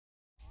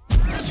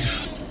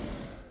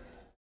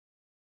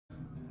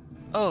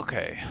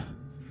Okay,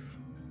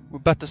 we're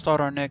about to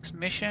start our next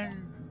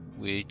mission,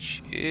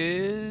 which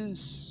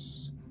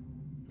is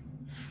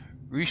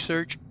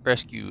Research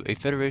Rescue. A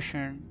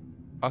Federation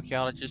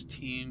archaeologist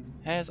team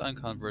has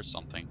uncovered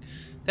something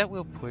that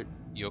will put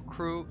your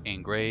crew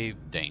in grave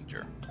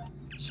danger.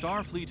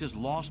 Starfleet has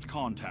lost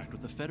contact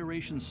with the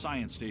Federation's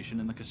science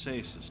station in the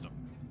Kasei system.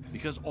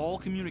 Because all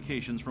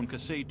communications from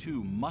Kasei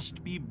 2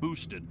 must be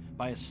boosted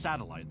by a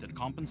satellite that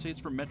compensates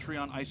for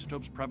Metreon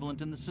isotopes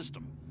prevalent in the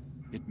system,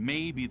 it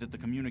may be that the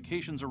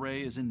communications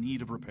array is in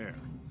need of repair.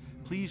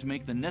 Please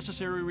make the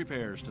necessary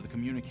repairs to the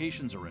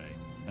communications array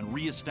and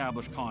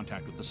re-establish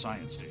contact with the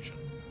science station.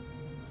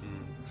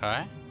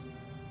 Okay.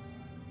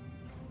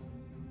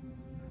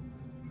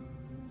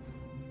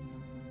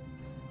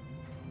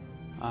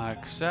 I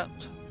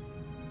accept.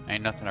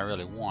 Ain't nothing I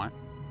really want.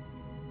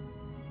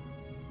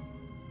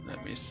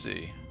 Let me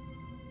see.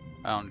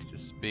 I don't need to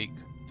speak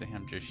to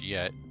him just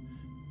yet.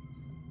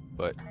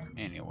 But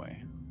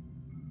anyway.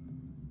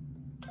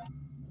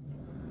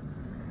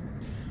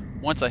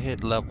 Once I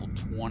hit level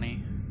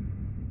 20,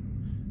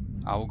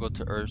 I will go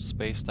to Earth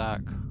Space Dock,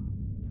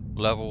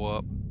 level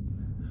up,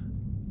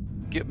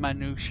 get my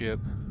new ship,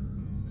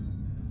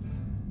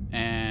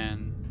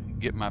 and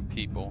get my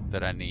people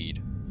that I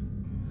need.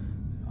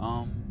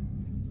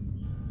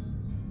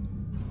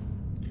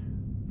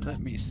 Let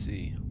me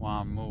see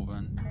while I'm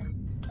moving.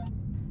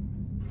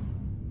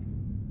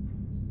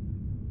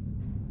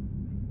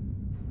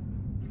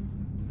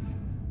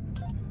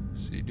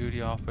 See,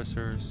 duty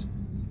officers.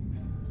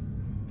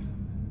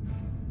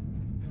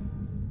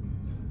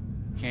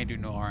 Can't do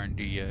no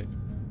R&D yet.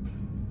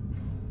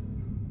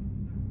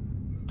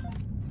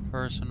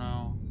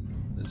 Personal.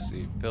 Let's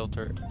see,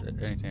 filter,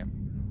 anything.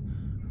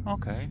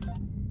 Okay,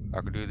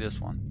 I could do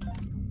this one.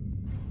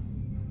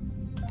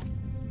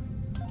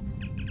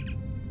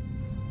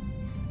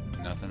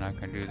 Nothing I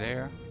can do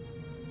there.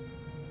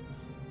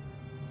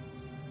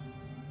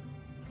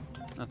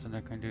 Nothing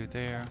I can do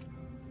there.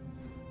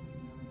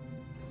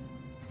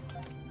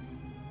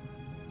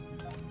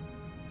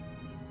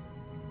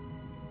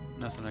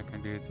 Nothing I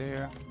can do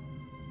there.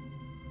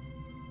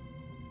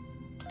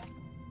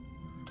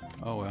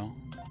 Oh well.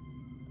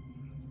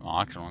 Well,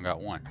 I actually only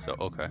got one, so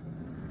okay.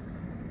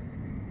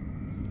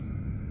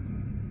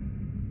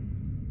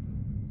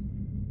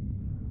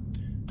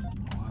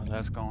 While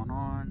that's going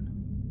on,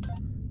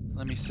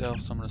 let me sell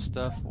some of the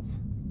stuff.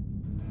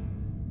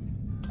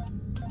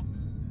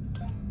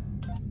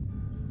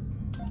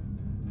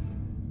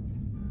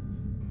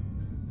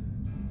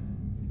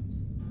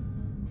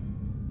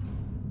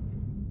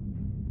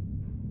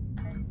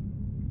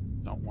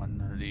 Don't want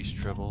none of these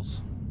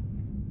tribbles.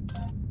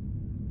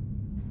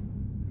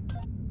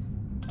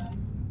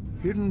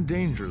 Hidden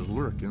dangers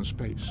lurk in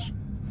space,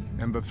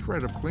 and the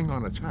threat of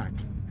Klingon attack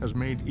has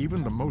made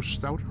even the most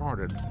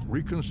stout-hearted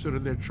reconsider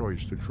their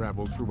choice to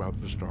travel throughout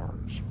the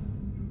stars.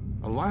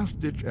 A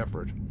last-ditch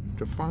effort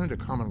to find a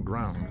common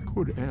ground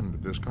could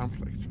end this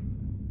conflict,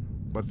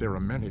 but there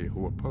are many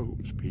who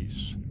oppose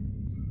peace.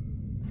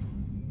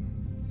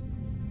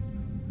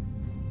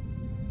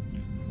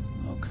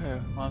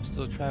 Okay, well, I'm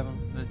still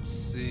traveling. Let's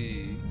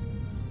see.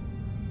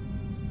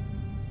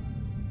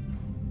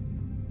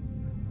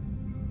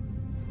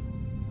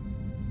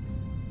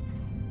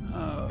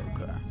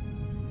 Okay.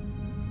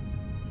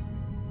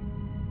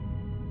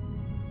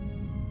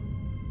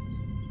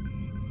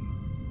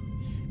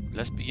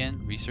 Let's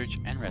begin research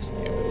and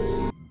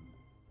rescue.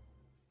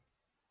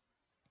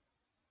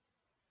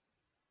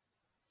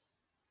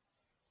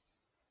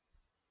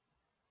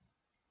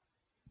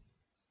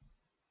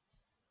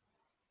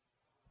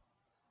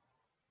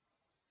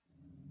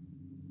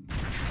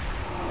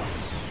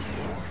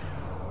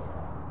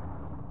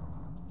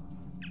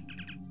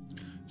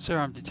 Sir,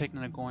 I'm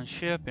detecting a going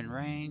ship in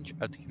range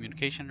of the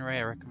communication array.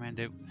 I recommend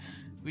that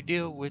we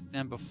deal with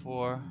them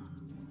before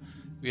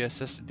we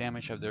assess the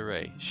damage of the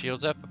array.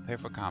 Shields up, prepare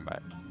for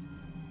combat.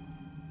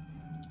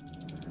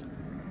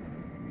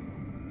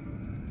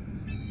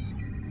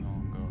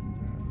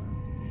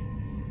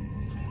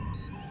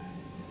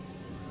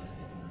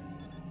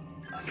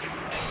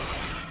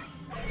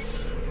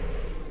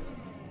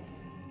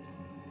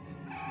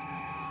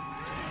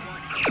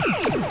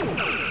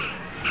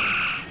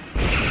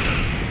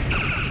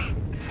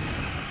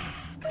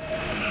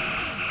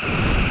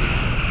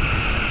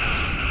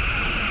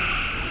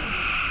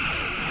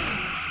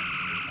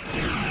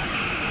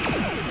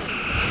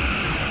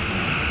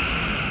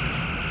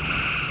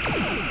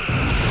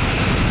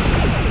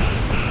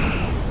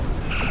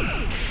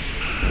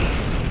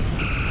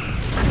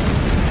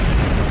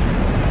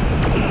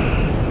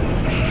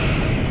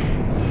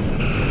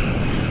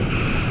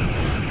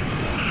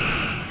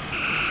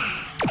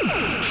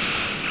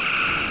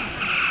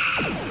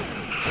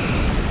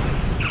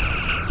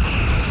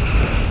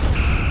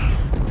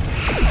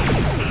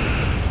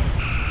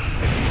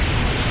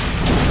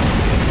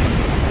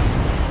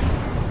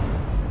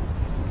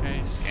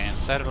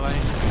 Satellite.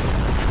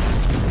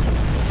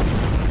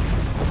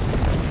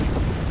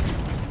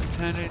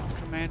 Lieutenant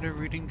Commander,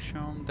 readings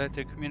shown that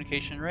the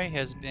communication array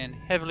has been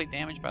heavily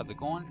damaged by the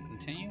Gorn.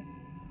 Continue.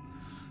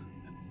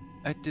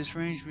 At this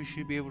range, we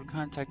should be able to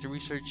contact the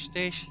research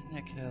station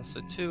at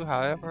Casa 2.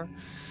 However,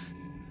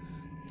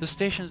 the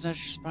station is not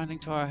responding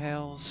to our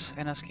hails,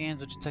 and our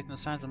scans are detecting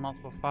signs of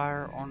multiple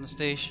fire on the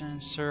station.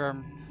 Sir,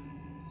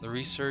 the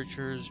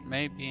researchers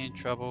may be in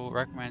trouble.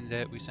 Recommend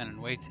that we send an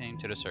away team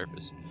to the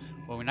surface.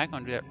 Well, we're not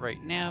going to do that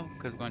right now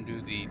because we're going to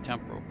do the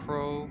temporal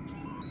probe.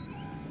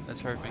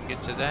 Let's hurry up and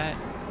get to that.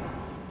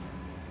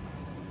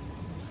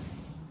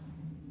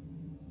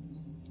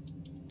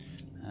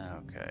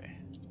 Okay.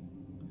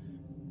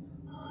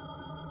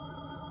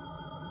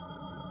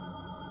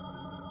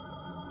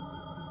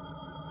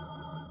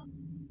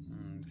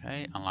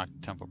 Okay, unlock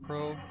the temporal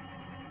probe.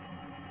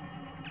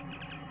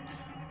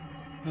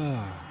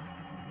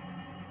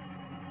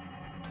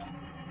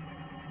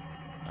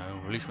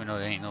 At least we know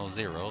there ain't no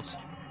zeros.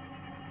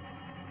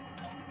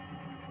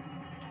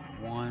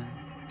 1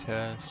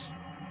 test.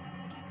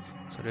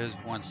 So there's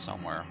one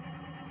somewhere.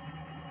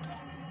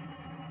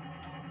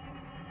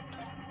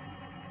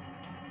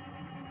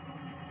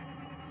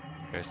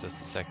 Okay, so that's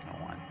the second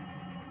one.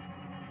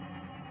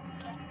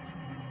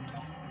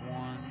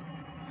 1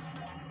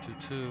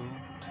 to 2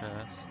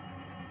 test.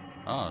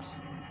 Oh,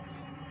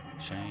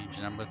 change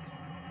number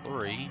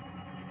 3.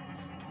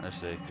 Let's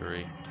say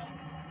 3.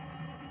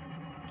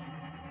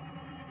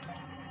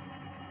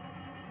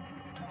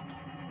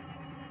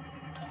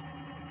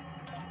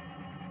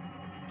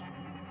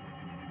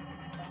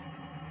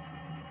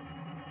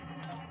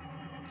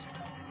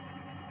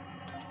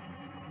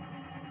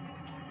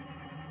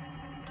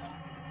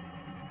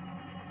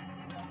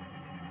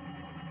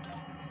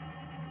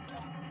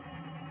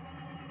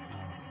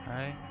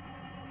 Okay.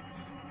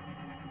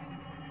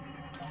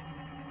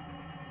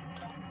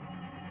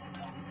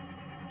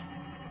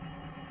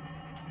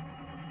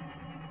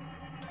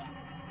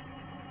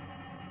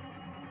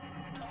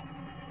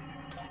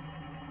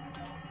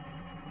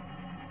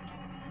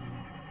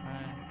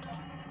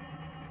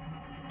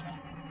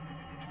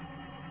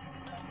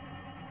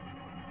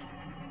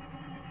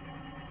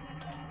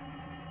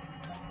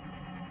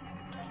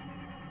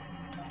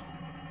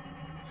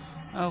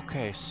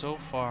 Okay, so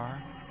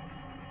far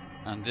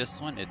on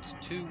this one it's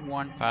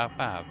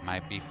 2155.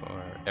 Might be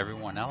for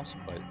everyone else,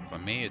 but for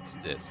me it's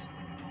this.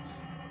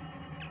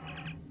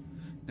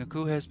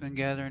 Nuku has been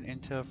gathering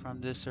intel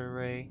from this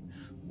array.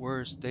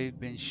 Worse, they've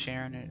been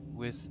sharing it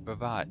with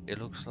Pravat. It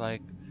looks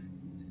like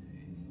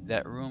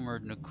that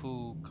rumored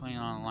Nuku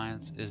Klingon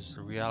alliance is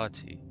a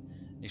reality.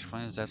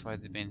 Explains that's why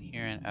they've been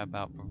hearing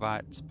about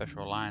Pravat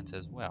special alliance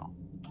as well.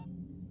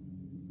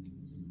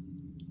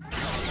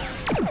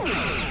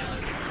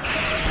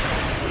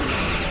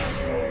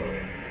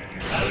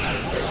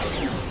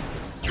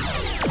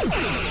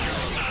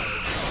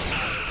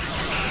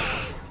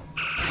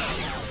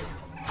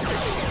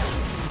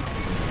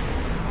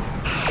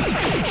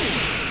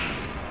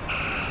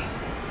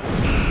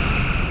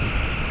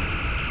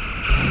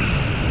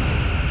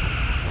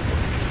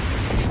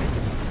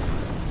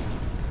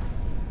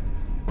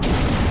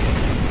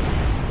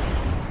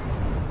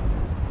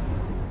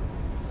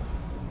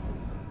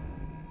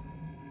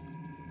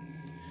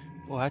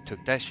 Boy, I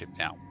took that ship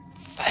down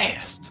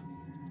fast.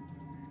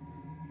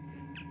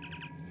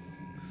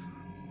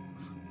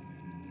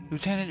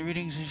 Lieutenant,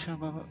 readings and show.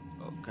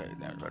 Okay,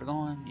 there's where we're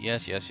going.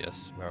 Yes, yes,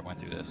 yes. We already went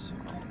through this.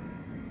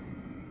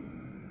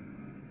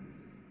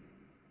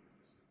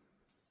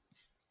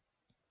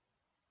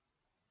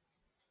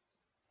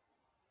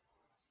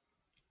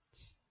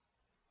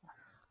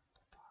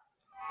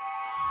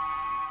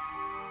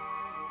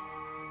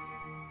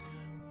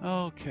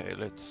 Okay,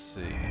 let's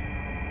see.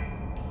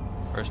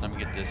 First, let me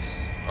get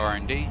this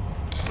R&D.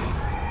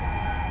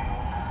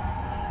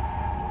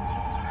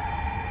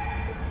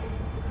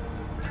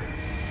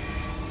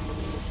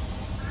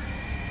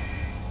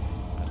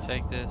 I'll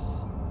take this.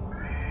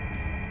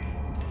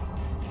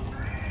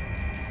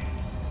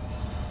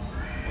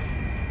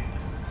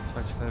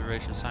 Talk to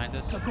Federation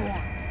scientists. Go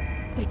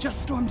on. They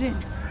just stormed in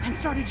and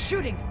started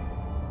shooting.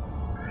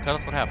 Tell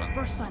us what happened. The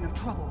first sign of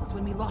trouble was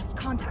when we lost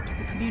contact with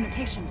the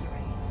communications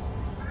array.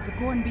 The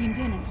Gorn beamed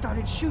in and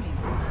started shooting.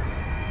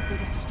 They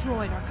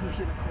destroyed our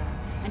computer core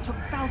and took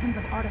thousands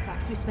of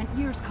artifacts we spent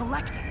years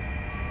collecting.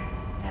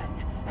 Then,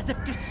 as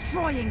if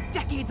destroying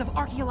decades of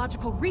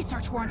archaeological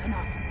research weren't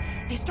enough,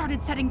 they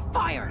started setting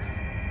fires.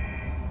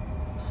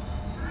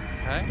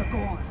 Okay. The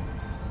Gorn.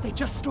 They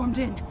just stormed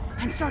in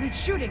and started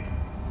shooting.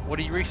 What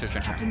are you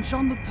researching? Captain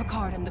Jean-Luc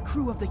Picard and the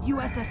crew of the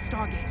USS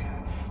Stargazer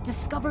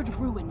discovered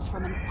ruins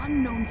from an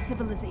unknown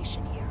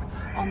civilization here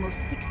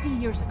almost 60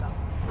 years ago.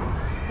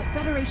 The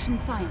Federation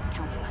Science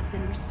Council has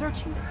been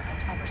researching this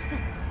site ever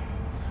since.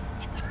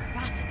 It's a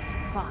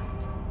fascinating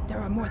find. There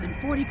are more than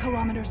 40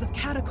 kilometers of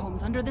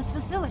catacombs under this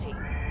facility.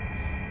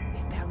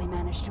 We've barely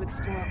managed to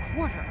explore a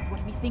quarter of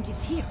what we think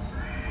is here.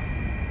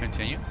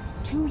 Continue.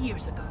 2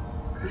 years ago,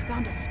 we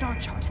found a star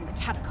chart in the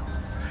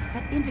catacombs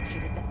that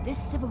indicated that this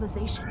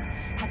civilization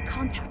had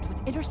contact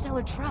with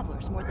interstellar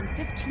travelers more than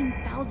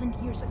 15,000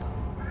 years ago.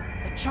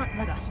 The chart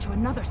led us to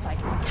another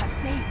site on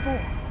Kasei 4,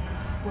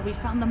 where we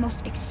found the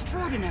most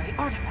extraordinary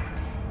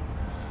artifacts.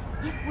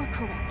 If we're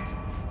correct,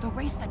 the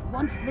race that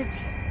once lived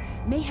here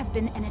may have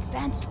been an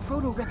advanced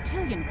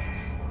proto-reptilian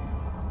race.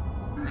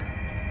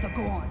 The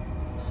Gorn.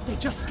 They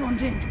just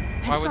stormed in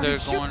and Why would started the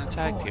shooting. Gorn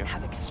attack The you? Gorn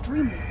have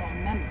extremely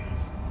long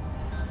memories.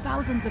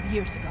 Thousands of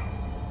years ago,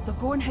 the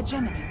Gorn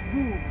hegemony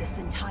ruled this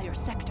entire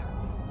sector.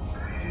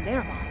 In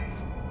their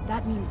minds,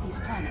 that means these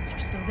planets are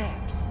still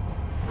theirs.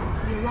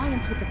 The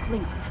alliance with the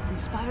Klingons has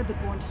inspired the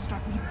Gorn to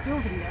start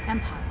rebuilding their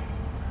empire.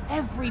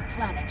 Every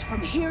planet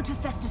from here to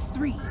Cestus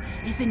 3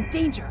 is in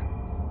danger.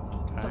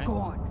 Okay. The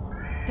Gorn.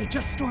 They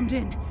just stormed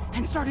in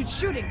and started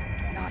shooting.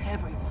 Not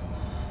everyone.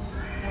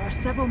 There are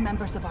several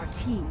members of our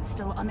team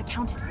still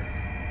unaccounted for.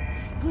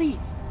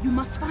 Please, you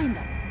must find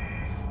them.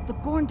 The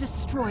Gorn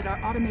destroyed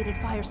our automated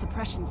fire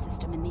suppression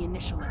system in the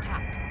initial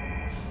attack.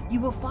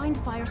 You will find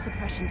fire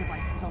suppression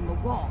devices on the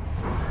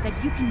walls that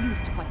you can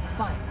use to fight the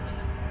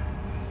fires.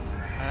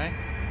 Okay.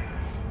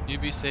 You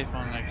be safe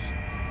on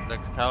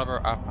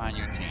Excalibur. I'll find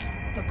your team.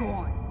 The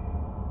Gorn.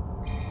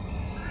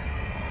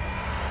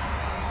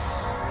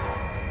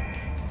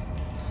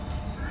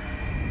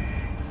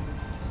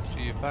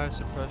 See a fire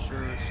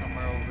suppressor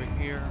somewhere over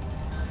here.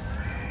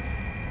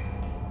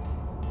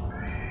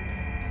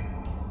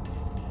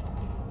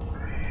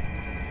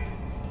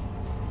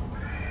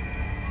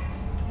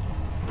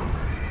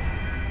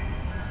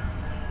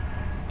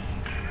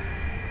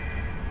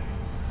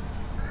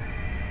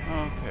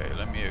 Okay,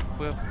 let me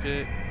equip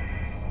it.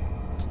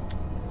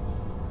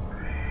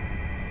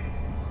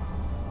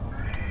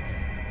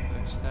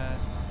 There's that.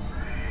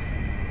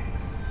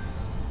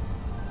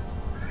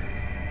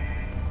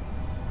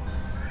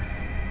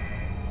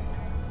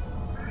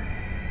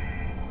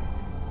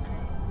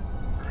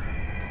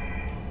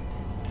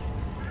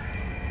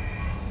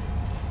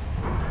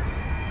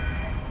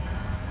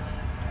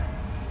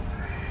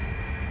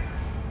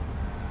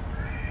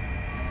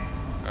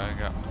 I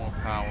got more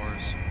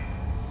powers.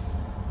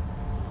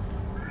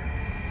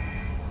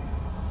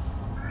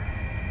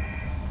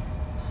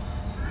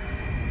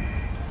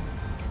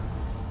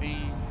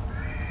 Beam.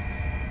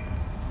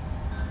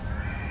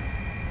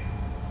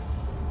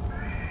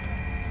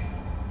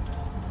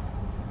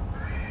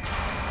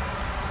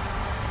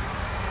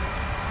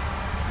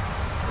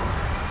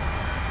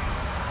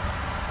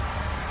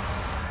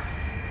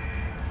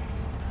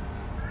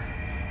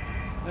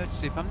 Let's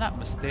see, if I'm not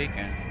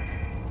mistaken,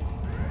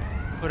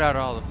 put out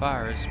all the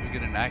fires, we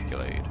get an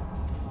accolade.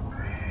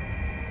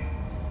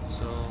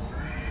 So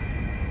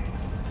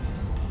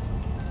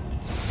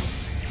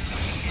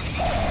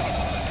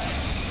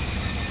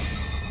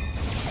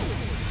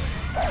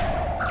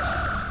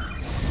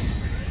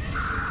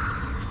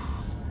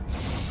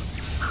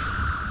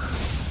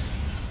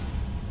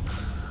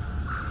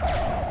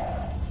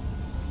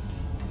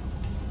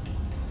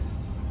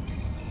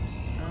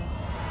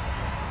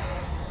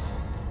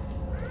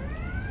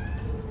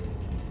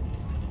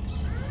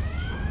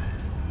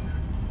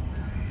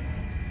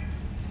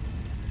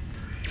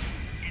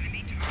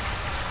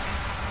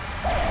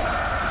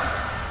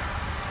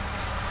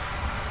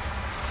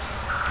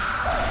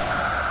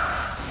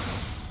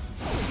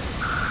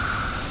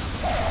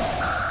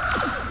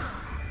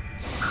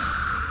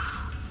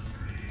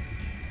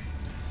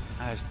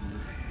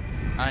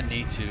I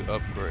need to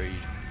upgrade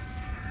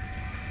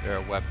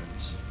their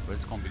weapons, but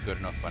it's gonna be good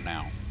enough for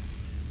now.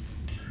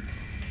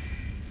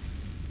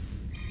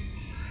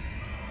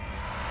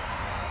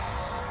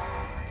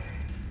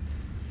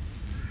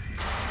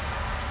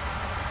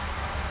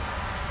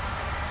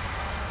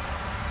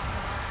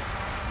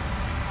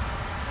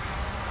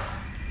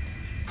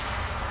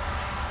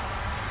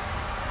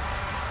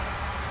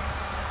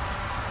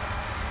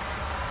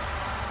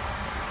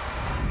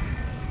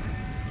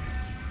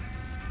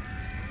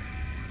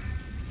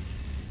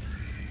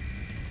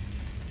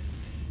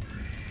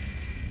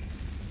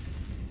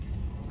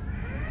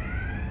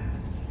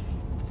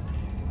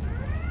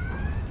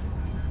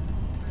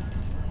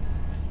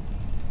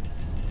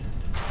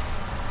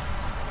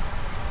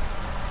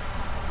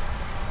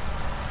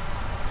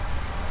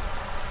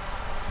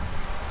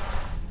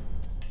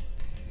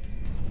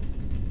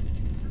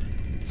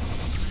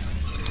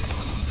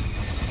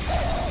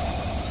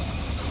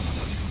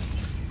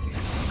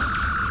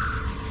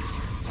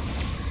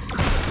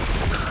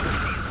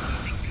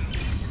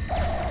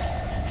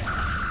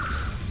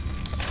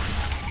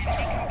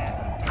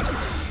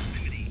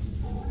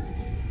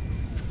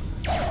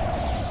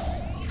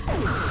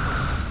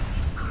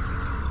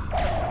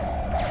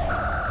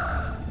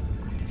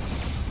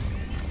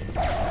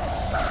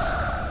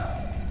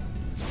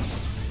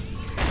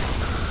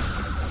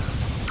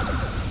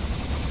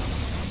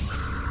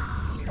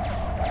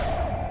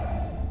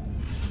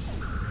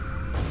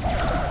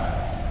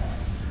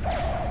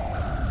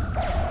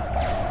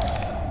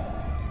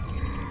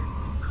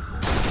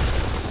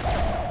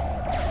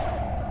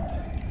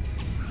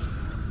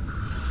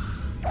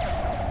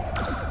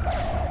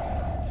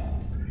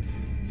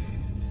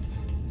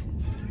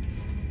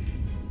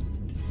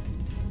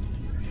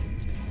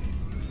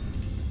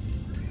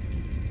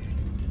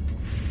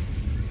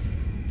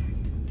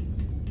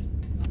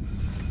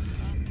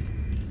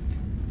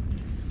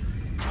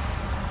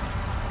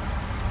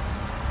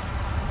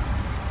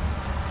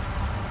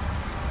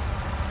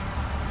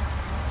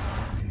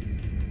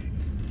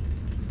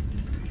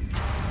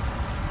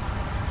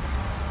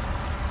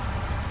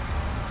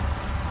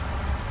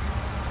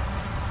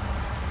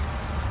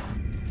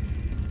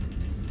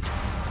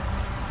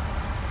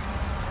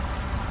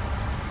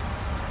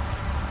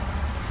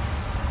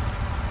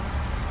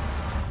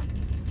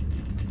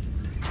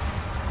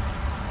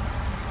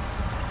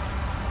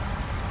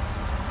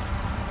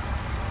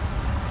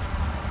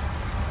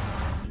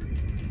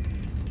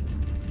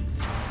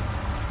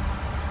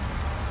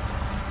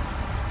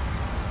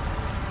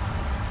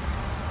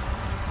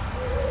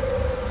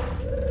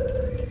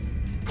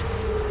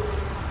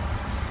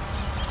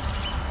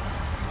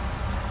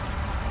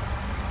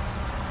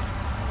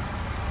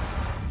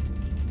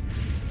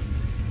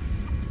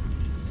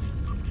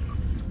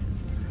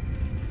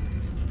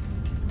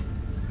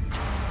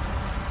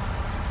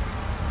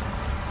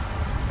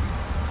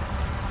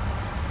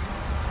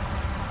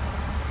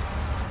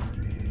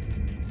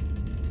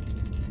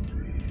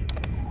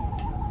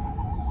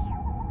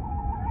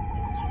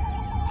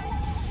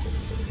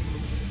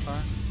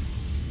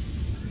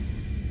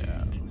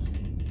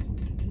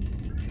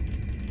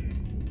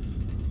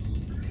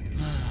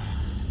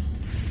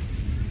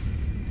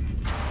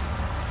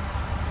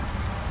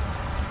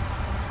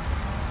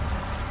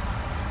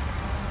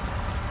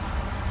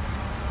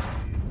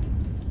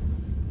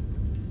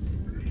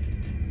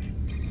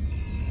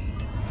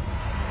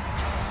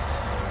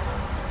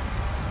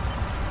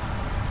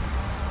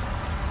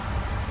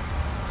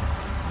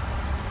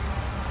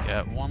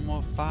 Got one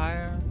more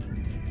fire,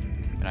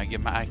 and I get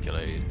my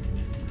accolade.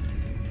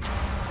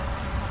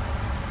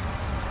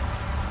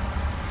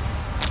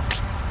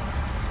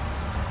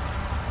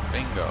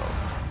 Bingo.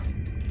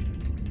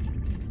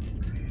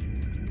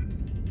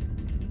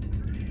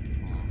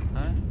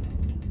 Okay.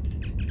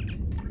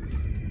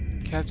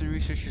 Captain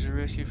researchers are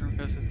rescued from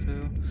Kelso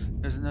 2.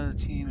 There's another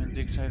team in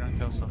dig site on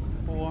Kelso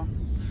 4.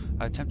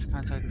 I attempt to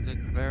contact them to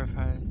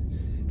clarify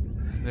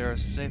they are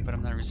safe, but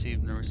I'm not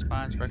receiving a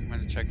response.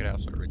 Recommend to check it out,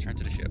 so I return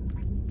to the ship.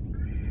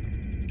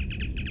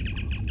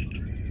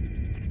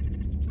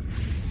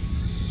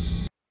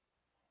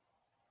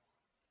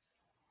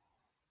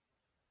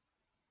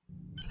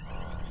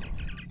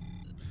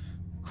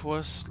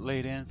 Course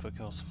laid in for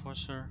Kelso 4,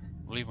 sir.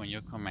 Leave on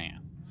your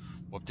command.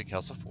 Warp to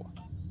Kelso 4.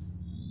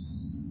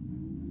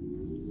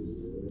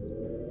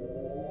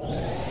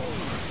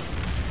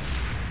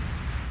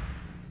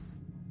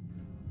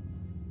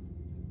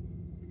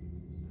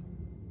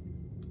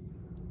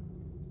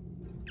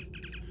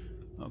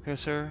 Okay,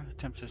 sir.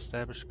 Attempt to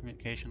establish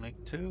communication link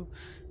 2.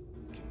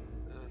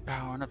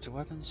 Powering up to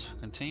weapons.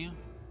 Continue.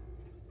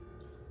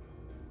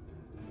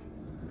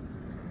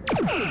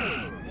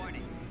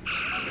 Warning.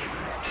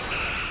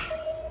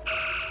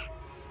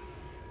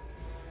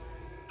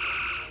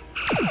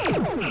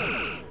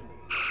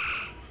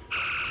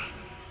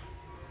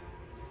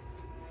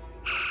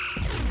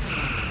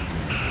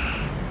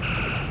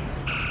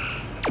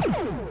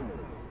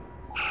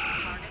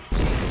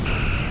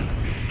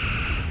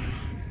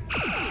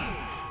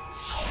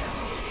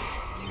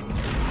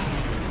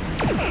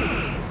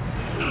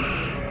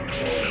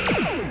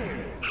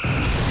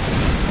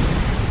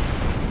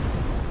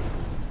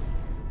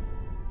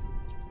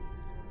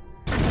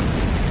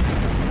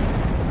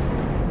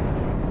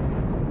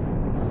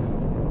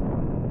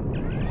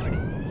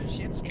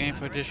 Scan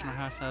for additional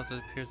hostiles.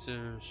 It appears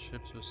the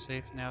ships are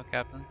safe now,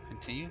 Captain.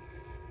 Continue.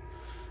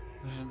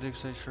 There's a dig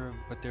site, sure,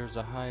 but there's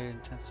a high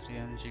intensity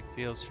energy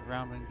field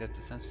surrounding that the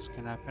sensors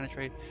cannot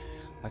penetrate.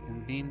 I can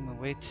beam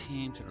away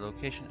team to the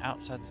location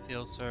outside the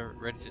field, sir.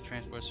 Ready to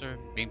transport, sir.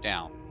 Beam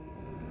down.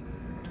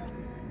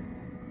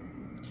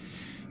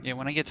 Yeah,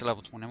 when I get to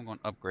level 20, I'm going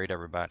to upgrade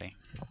everybody.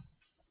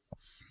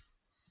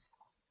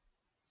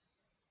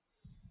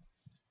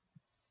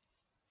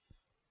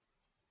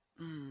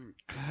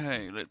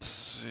 Okay, let's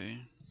see.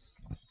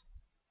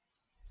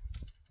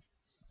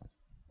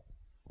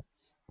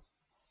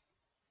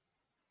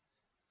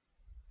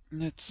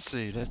 Let's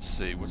see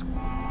what's going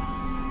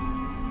on.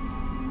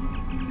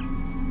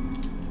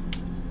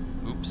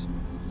 Oops.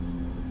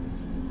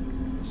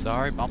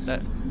 Sorry, bump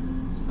that.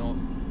 No,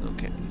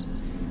 okay.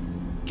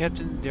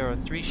 Captain, there are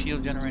 3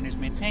 shield generators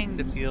maintaining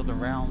the field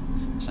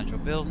around the central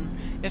building.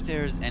 If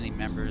there's any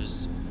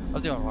members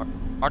of the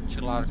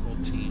archaeological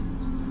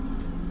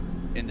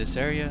team in this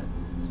area,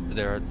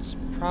 that's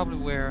probably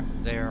where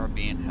they are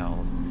being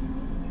held.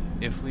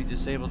 If we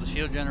disable the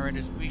shield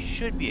generators, we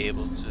should be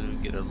able to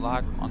get a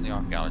lock on the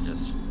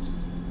archaeologists.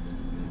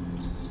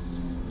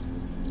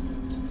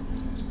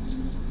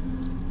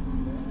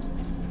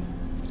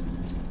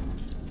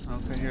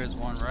 Okay, here's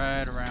one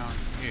right around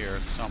here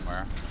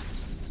somewhere.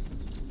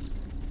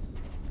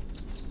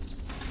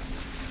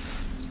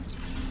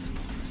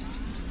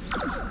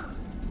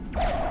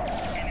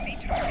 Enemy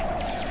target.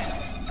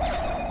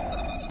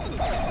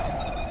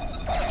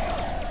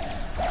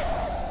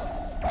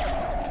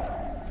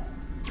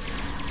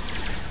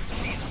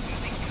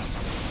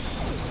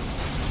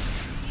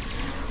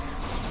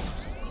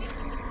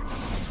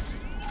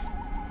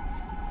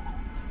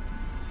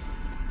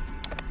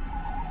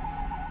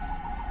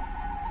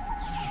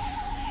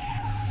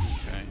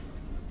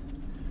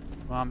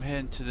 While I'm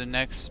heading to the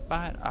next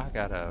spot, I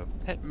gotta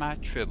pet my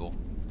tribble.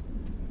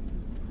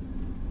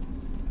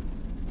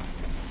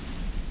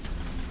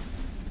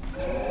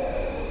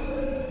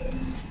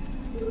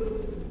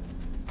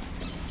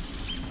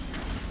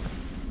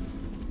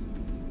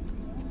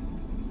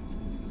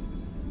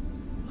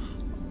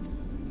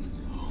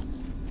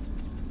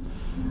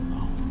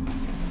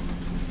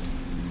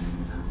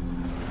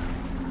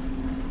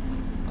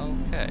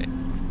 Okay.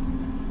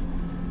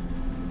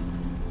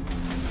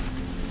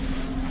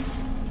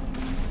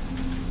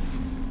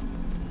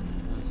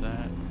 What's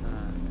that?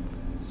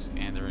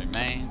 Scan the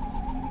remains.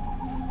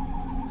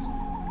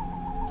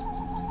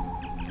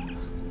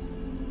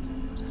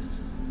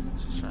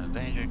 Suspicion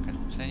danger,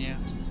 continue.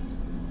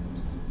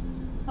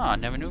 Oh, I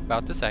never knew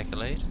about this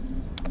accolade.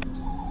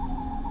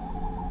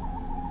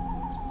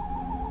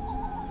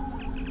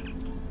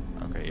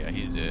 Okay, yeah,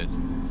 he's dead.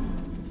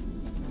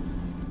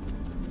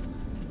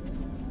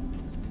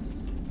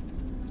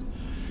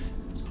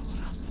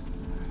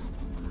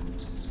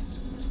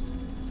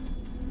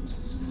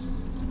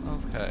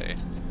 Okay.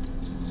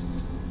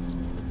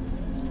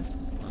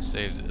 I'll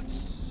save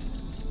this.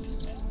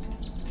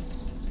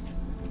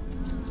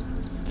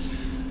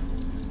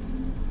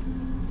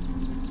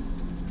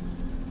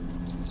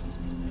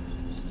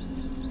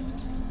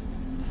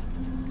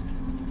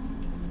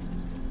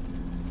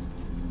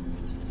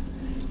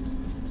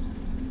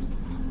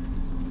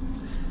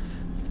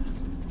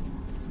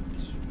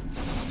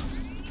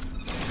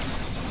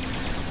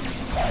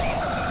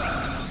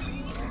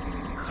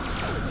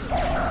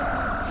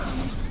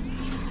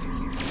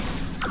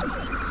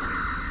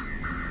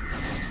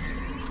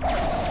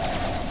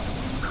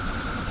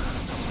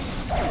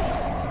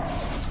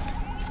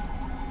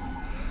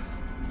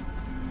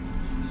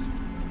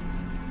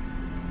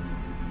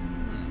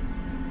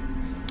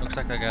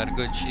 I got a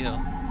good shield.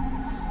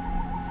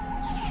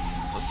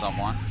 For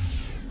someone.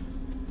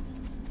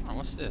 Oh,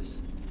 what's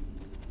this?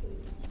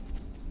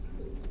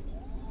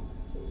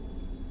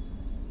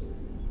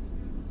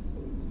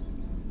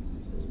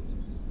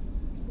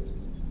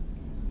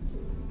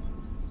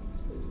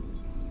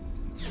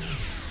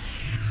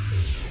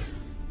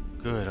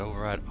 Good,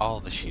 override all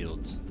the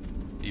shields.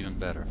 Even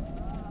better.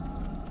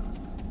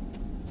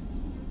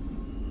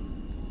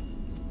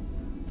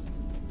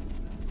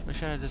 But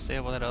should I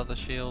disable that other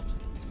shield?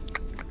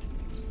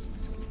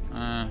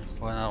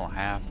 Well, I don't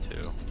have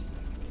to.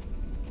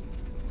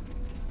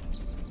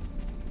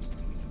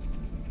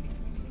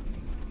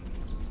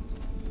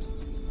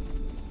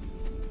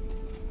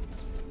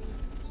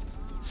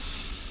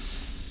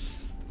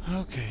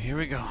 Okay, here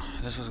we go.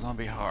 This was gonna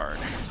be hard.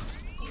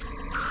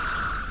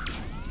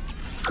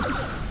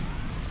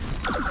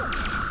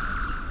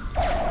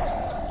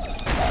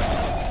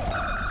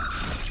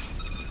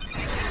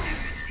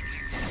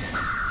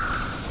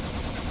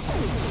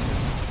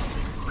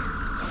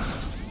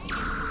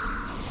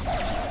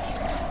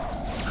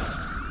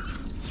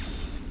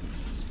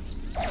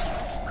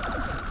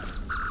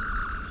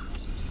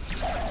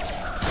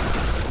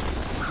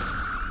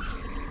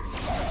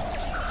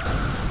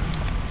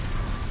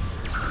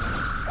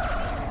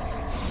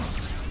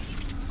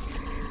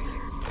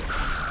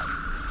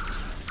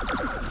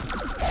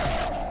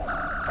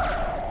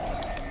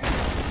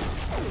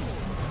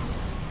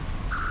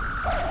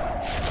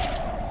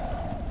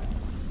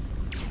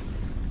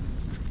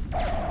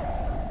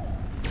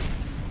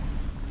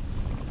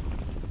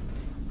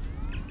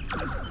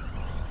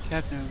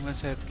 Captain, we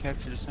must have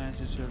captured the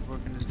scientists who are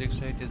working in the dig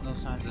site. There's no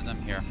signs of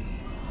them here.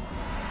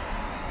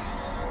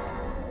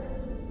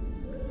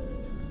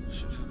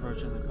 Ships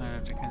approaching the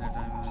planet. They cannot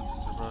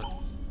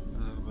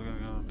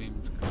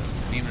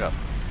beam it up.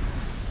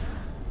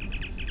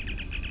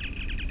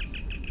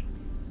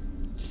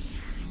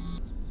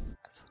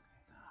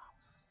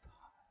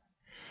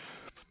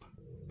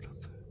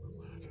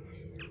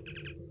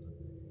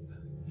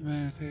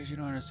 You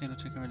don't understand the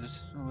chicken.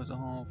 This was a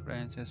home for the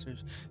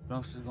ancestors. It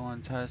belongs to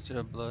going ties to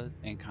their blood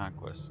and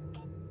conquest.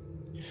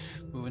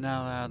 We will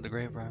not allow the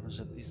grave robbers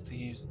of these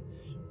thieves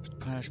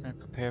punishment.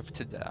 Prepare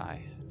to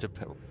die.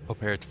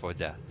 Prepare for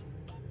death.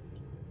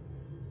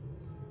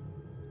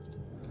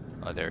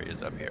 Oh, there he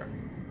is up here.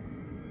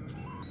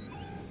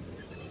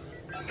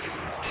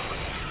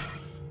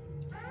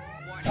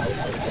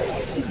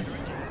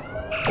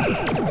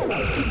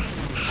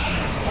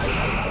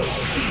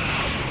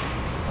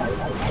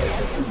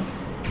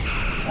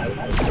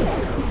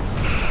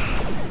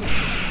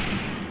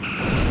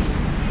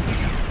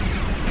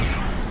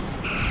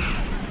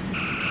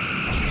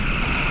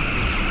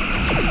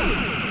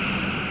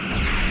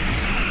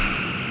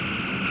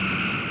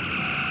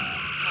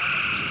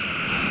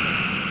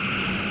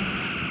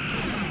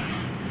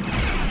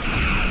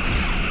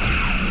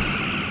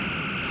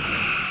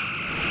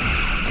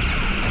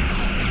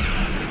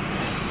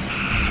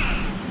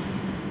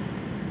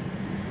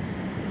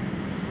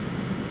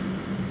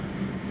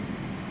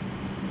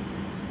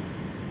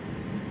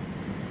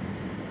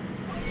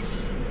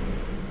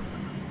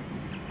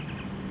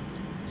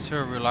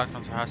 Sir, we're locked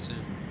onto hostage,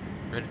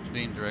 ready to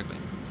beam directly.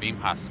 Beam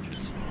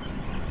hostages.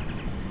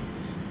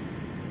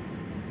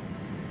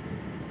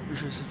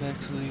 Research back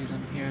to lead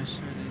them here,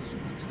 sir. They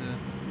want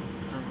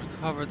to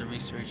recover the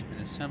research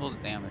and assemble the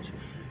damage.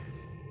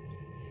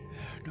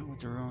 Know what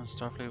the ruins.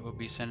 Starfleet will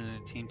be sending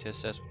a team to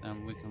assess with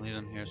them. We can lead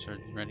them here, sir.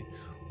 Ready?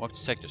 Warp to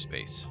sector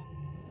space.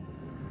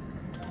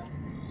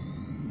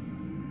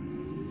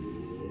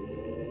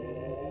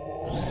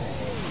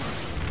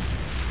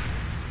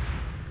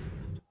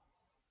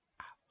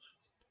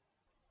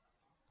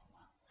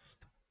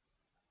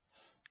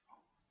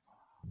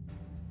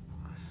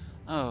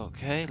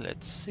 Okay,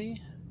 let's see.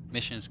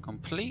 Mission's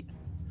complete.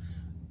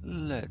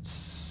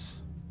 Let's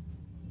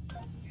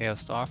hail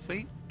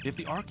Starfleet. If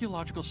the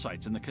archaeological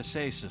sites in the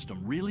Kasei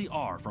system really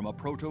are from a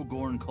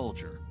proto-Gorn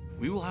culture,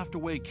 we will have to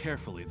weigh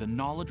carefully the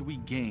knowledge we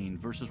gain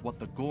versus what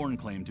the Gorn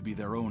claim to be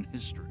their own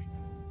history.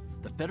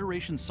 The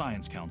Federation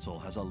Science Council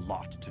has a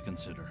lot to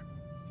consider.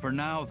 For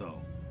now,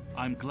 though,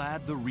 I'm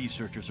glad the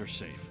researchers are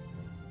safe.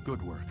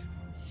 Good work.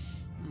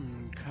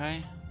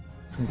 Okay.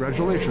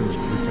 Congratulations,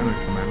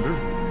 Lieutenant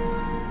Commander.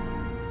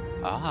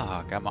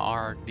 Ah, got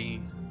my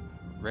RD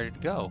ready to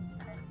go.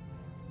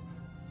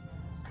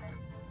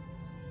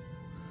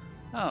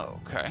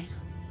 Okay.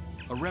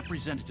 A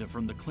representative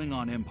from the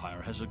Klingon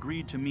Empire has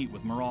agreed to meet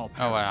with Morale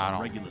Paris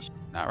on regular...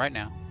 Not right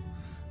now.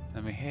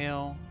 Let me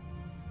hail.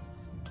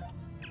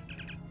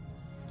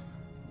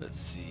 Let's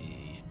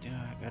see.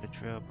 I got a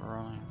trip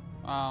running.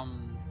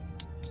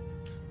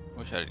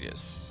 What should I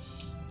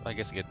guess? I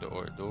guess I get the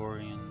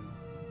Ordorian.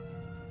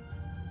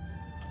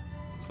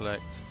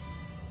 Collect.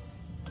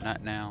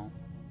 Not now.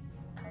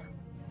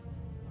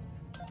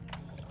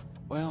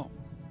 Well,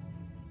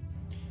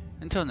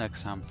 until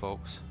next time,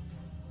 folks.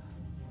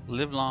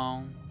 Live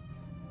long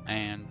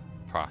and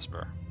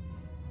prosper.